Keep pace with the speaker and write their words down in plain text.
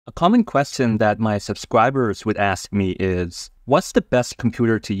A common question that my subscribers would ask me is, what's the best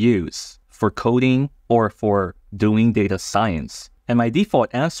computer to use for coding or for doing data science? And my default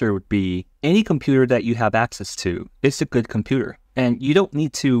answer would be, any computer that you have access to is a good computer. And you don't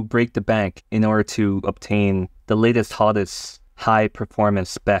need to break the bank in order to obtain the latest, hottest, high-performance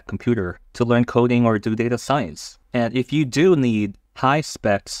spec computer to learn coding or do data science. And if you do need high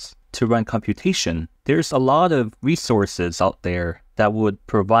specs to run computation, there's a lot of resources out there that would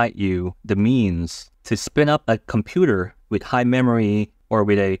provide you the means to spin up a computer with high memory or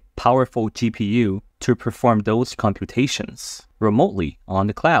with a powerful GPU to perform those computations remotely on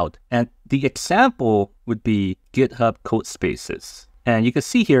the cloud. And the example would be GitHub Codespaces. And you can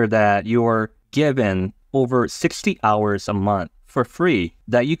see here that you're given over 60 hours a month for free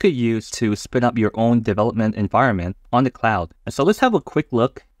that you could use to spin up your own development environment on the cloud. And so let's have a quick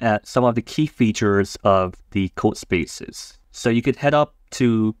look at some of the key features of the Codespaces. So you could head up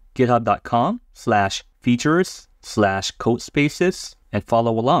to github.com/features/Codespaces and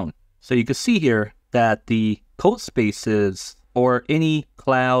follow along. So you can see here that the Codespaces or any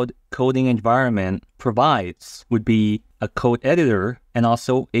cloud coding environment provides would be a code editor and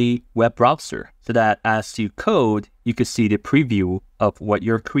also a web browser, so that as you code, you can see the preview of what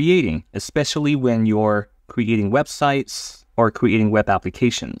you're creating, especially when you're creating websites or creating web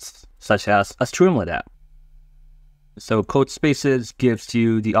applications, such as a Streamlit app. So Codespaces gives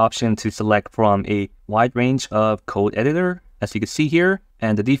you the option to select from a wide range of code editor, as you can see here,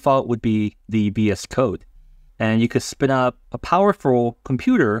 and the default would be the VS Code. And you could spin up a powerful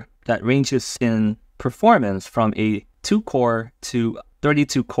computer that ranges in performance from a 2-core to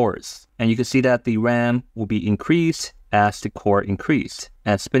 32 cores. And you can see that the RAM will be increased as the core increased.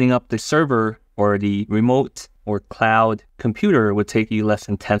 And spinning up the server or the remote or cloud computer would take you less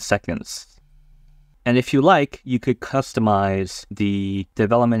than 10 seconds. And if you like, you could customize the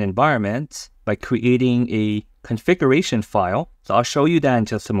development environment by creating a configuration file. So I'll show you that in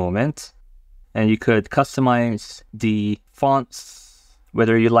just a moment. And you could customize the fonts,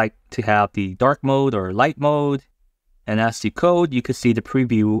 whether you like to have the dark mode or light mode. And as you code, you can see the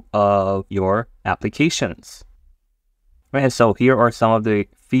preview of your applications. Right, and so here are some of the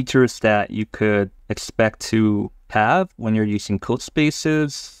features that you could expect to have when you're using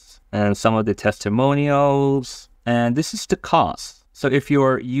Codespaces, and some of the testimonials. And this is the cost. So if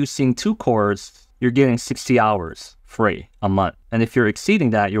you're using 2 cores, you're getting 60 hours free a month. And if you're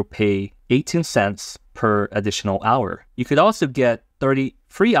exceeding that, you'll pay 18 cents per additional hour. You could also get 30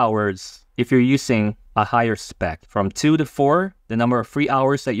 free hours if you're using a higher spec. From 2 to 4, the number of free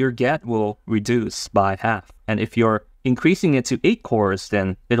hours that you get will reduce by half. And if you're increasing it to 8 cores,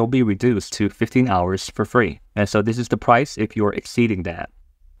 then it'll be reduced to 15 hours for free. And so this is the price if you're exceeding that.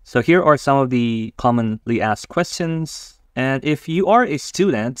 So here are some of the commonly asked questions. And if you are a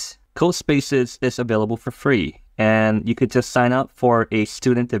student, Codespaces is available for free. And you could just sign up for a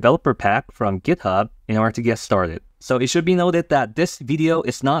student developer pack from GitHub in order to get started. So it should be noted that this video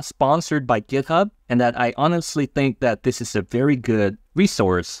is not sponsored by GitHub, and that I honestly think that this is a very good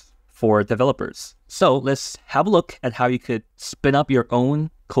resource for developers. So let's have a look at how you could spin up your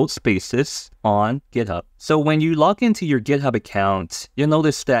own Codespaces on GitHub. So when you log into your GitHub account, you'll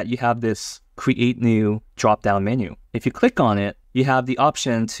notice that you have this Create New drop-down menu. If you click on it, you have the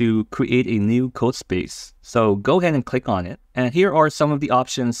option to create a new Codespace. So go ahead and click on it. And here are some of the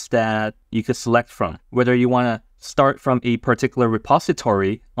options that you could select from. Whether you want to start from a particular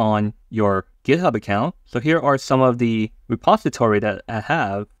repository on your GitHub account. So here are some of the repository that I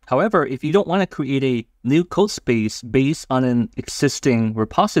have. However, if you don't want to create a new Codespace based on an existing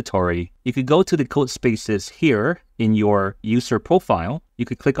repository, you could go to the Codespaces here in your user profile. You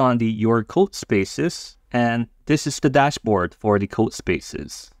could click on the Your Codespaces, and this is the dashboard for the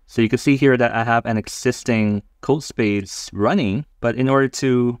Codespaces. So you can see here that I have an existing Codespace running, but in order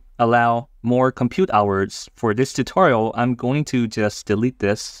to allow more compute hours for this tutorial, I'm going to just delete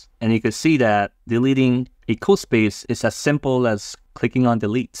this. And you can see that deleting a Codespace is as simple as clicking on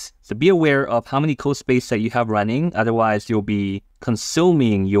delete. So be aware of how many Codespace that you have running. Otherwise, you'll be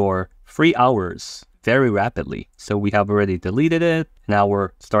consuming your free hours very rapidly. So we have already deleted it. Now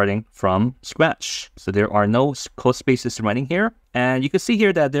we're starting from scratch. So there are no Codespaces running here. And you can see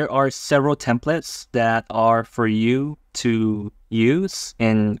here that there are several templates that are for you to use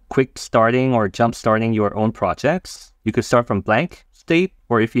in quick starting or jump starting your own projects. You could start from blank state,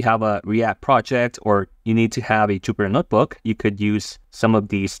 or if you have a React project or you need to have a Jupyter notebook, you could use some of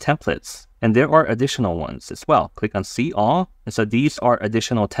these templates. And there are additional ones as well. Click on See All. And so these are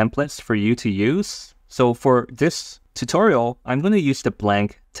additional templates for you to use. So for this tutorial, I'm going to use the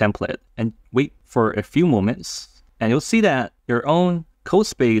blank template and wait for a few moments. And you'll see that your own code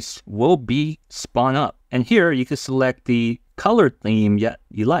space will be spun up. And here you can select the color theme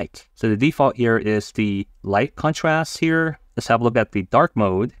you like. So the default here is the light contrast here. Let's have a look at the dark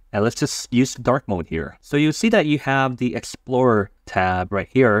mode, and let's just use the dark mode here. So you'll see that you have the Explorer tab right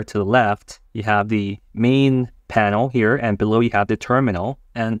here to the left. You have the main panel here, and below you have the terminal.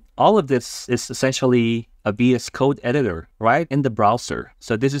 And all of this is essentially a VS Code editor right in the browser.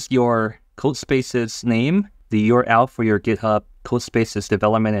 So this is your Codespaces name, the URL for your GitHub Codespaces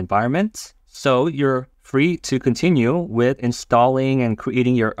development environment. So you're free to continue with installing and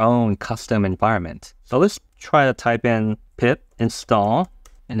creating your own custom environment. So let's try to type in pip install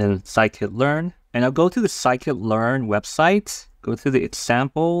and then scikit-learn. And I'll go to the scikit-learn website, go to the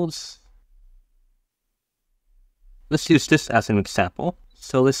examples. Let's use this as an example.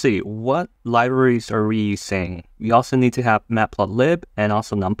 So let's see, what libraries are we using? We also need to have matplotlib and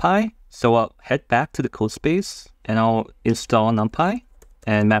also NumPy. So I'll head back to the codespace and I'll install NumPy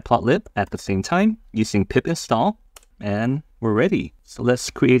and matplotlib at the same time using pip install, and we're ready. So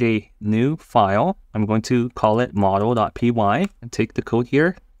let's create a new file. I'm going to call it model.py and take the code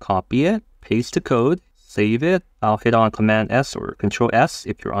here, copy it, paste the code, save it. I'll hit on Command S or Control S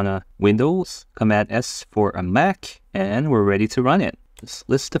if you're on a Windows, Command S for a Mac, and we're ready to run it. Let's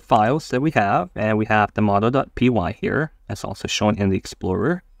list the files that we have, and we have the model.py here. That's also shown in the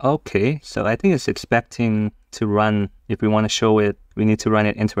Explorer. Okay, so I think it's expecting to run. If we want to show it, we need to run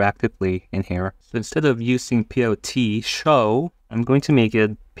it interactively in here. So instead of using POT show, I'm going to make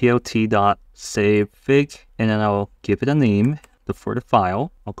it pot.savefig, and then I'll give it a name for the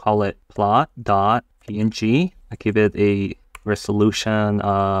file. I'll call it plot.png. I give it a resolution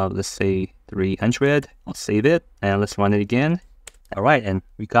of, let's say, 300. I'll save it, and let's run it again. All right, and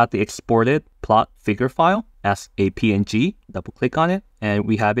we got the exported plot figure file as a PNG. Double click on it, and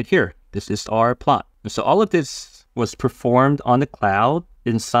we have it here. This is our plot. And so all of this was performed on the cloud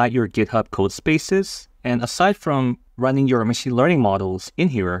inside your GitHub Codespaces. And aside from running your machine learning models in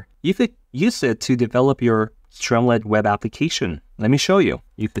here, you could use it to develop your Streamlit web application. Let me show you.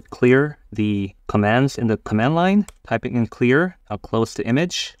 You could clear the commands in the command line, typing in clear. I'll close the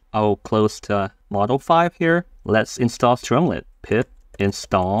image. I'll close the model 5 here. Let's install Streamlit. Pip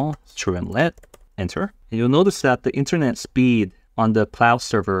install Streamlit, enter. And you'll notice that the internet speed on the cloud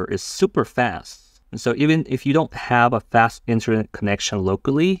server is super fast. And so even if you don't have a fast internet connection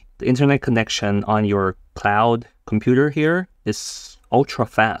locally, the internet connection on your cloud computer here is ultra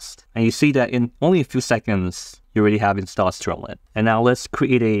fast. And you see that in only a few seconds, you already have installed Streamlit. And now let's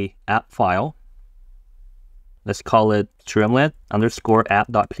create a app file. Let's call it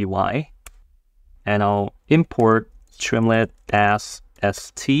streamlit_app.py. And I'll import Streamlit as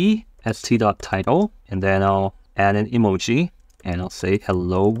st.title, and then I'll add an emoji, and I'll say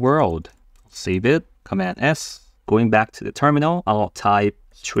hello world. Save it, Command S. Going back to the terminal, I'll type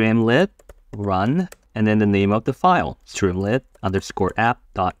Streamlit run, and then the name of the file,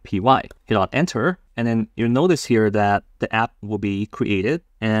 streamlit_app.py. Hit on enter, and then you'll notice here that the app will be created,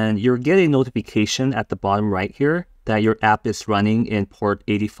 and you're getting a notification at the bottom right here that your app is running in port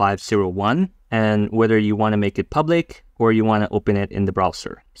 8501. And whether you want to make it public or you want to open it in the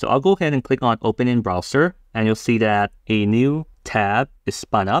browser. So I'll go ahead and click on open in browser, and you'll see that a new tab is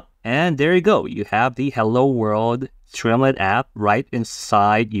spun up. And there you go. You have the Hello World Streamlit app right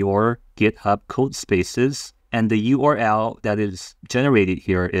inside your GitHub Codespaces. And the URL that is generated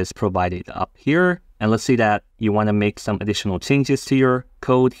here is provided up here. And let's see that you want to make some additional changes to your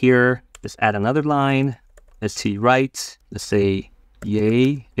code here. Let's add another line. Let's see right. Let's say,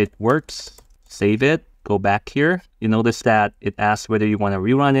 yay, it works. Save it, go back here. You notice that it asks whether you want to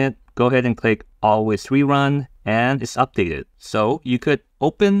rerun it. Go ahead and click always rerun, and it's updated. So you could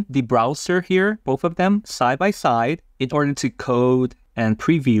open the browser here, both of them side by side, in order to code and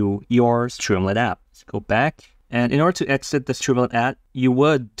preview your Streamlit app. Let's go back. And in order to exit the Streamlit app, you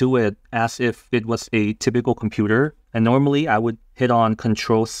would do it as if it was a typical computer. And normally I would hit on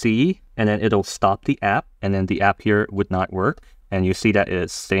Control-C, and then it'll stop the app, and then the app here would not work. And you see that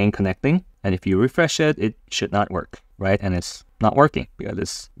it's staying connecting. And if you refresh it, it should not work, right? And it's not working because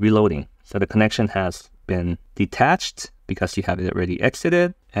it's reloading. So the connection has been detached because you have it already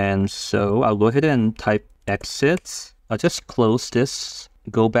exited. And so I'll go ahead and type exit. I'll just close this,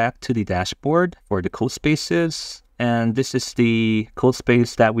 go back to the dashboard for the Codespaces. And this is the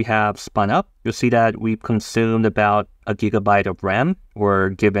Codespace that we have spun up. You'll see that we've consumed about 1 GB of RAM. We're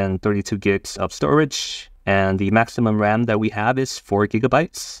given 32 gigs of storage. And the maximum RAM that we have is 4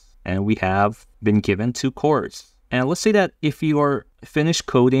 GB. And we have been given 2 cores. And let's say that if you are finished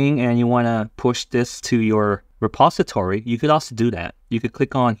coding and you want to push this to your repository, you could also do that. You could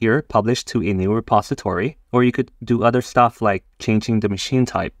click on here, publish to a new repository, or you could do other stuff like changing the machine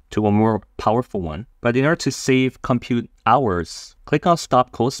type to a more powerful one. But in order to save compute hours, click on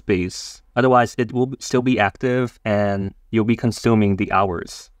stop code space. Otherwise, it will still be active and you'll be consuming the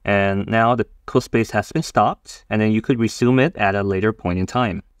hours. And now the code space has been stopped, and then you could resume it at a later point in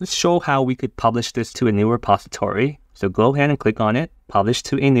time. Let's show how we could publish this to a new repository. So go ahead and click on it, publish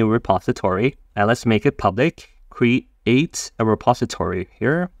to a new repository, and let's make it public. Create a repository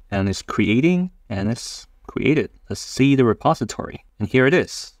here, and it's creating, and it's created. Let's see the repository. And here it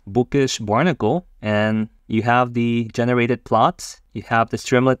is, Bookish Barnacle, and you have the generated plots, you have the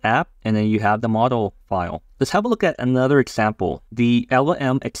Streamlit app, and then you have the model file. Let's have a look at another example. The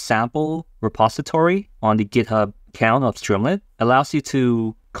LLM example repository on the GitHub account of Streamlit allows you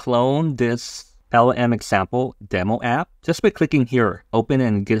to clone this LLM example demo app just by clicking here, open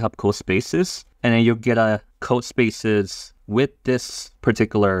in GitHub Codespaces, and then you'll get a Codespaces with this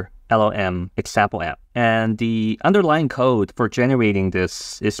particular LLM example app. And the underlying code for generating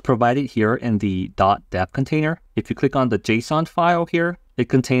this is provided here in the .dev container. If you click on the JSON file here, it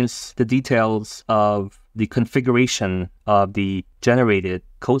contains the details of the configuration of the generated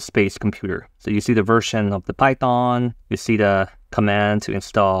Codespace computer. So you see the version of the Python, you see the command to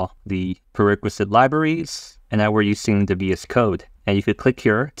install the prerequisite libraries, and now we're using the VS Code. And you could click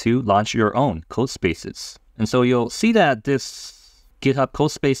here to launch your own Codespaces. And so you'll see that this GitHub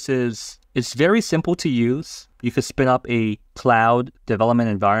Codespaces is very simple to use. You could spin up a cloud development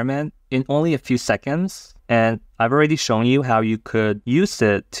environment in only a few seconds. And I've already shown you how you could use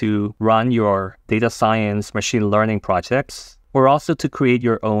it to run your data science machine learning projects, or also to create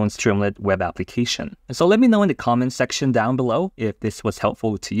your own Streamlit web application. And so let me know in the comment section down below if this was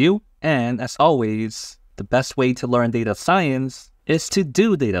helpful to you. And as always, the best way to learn data science is to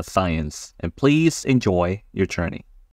do data science. And please enjoy your journey.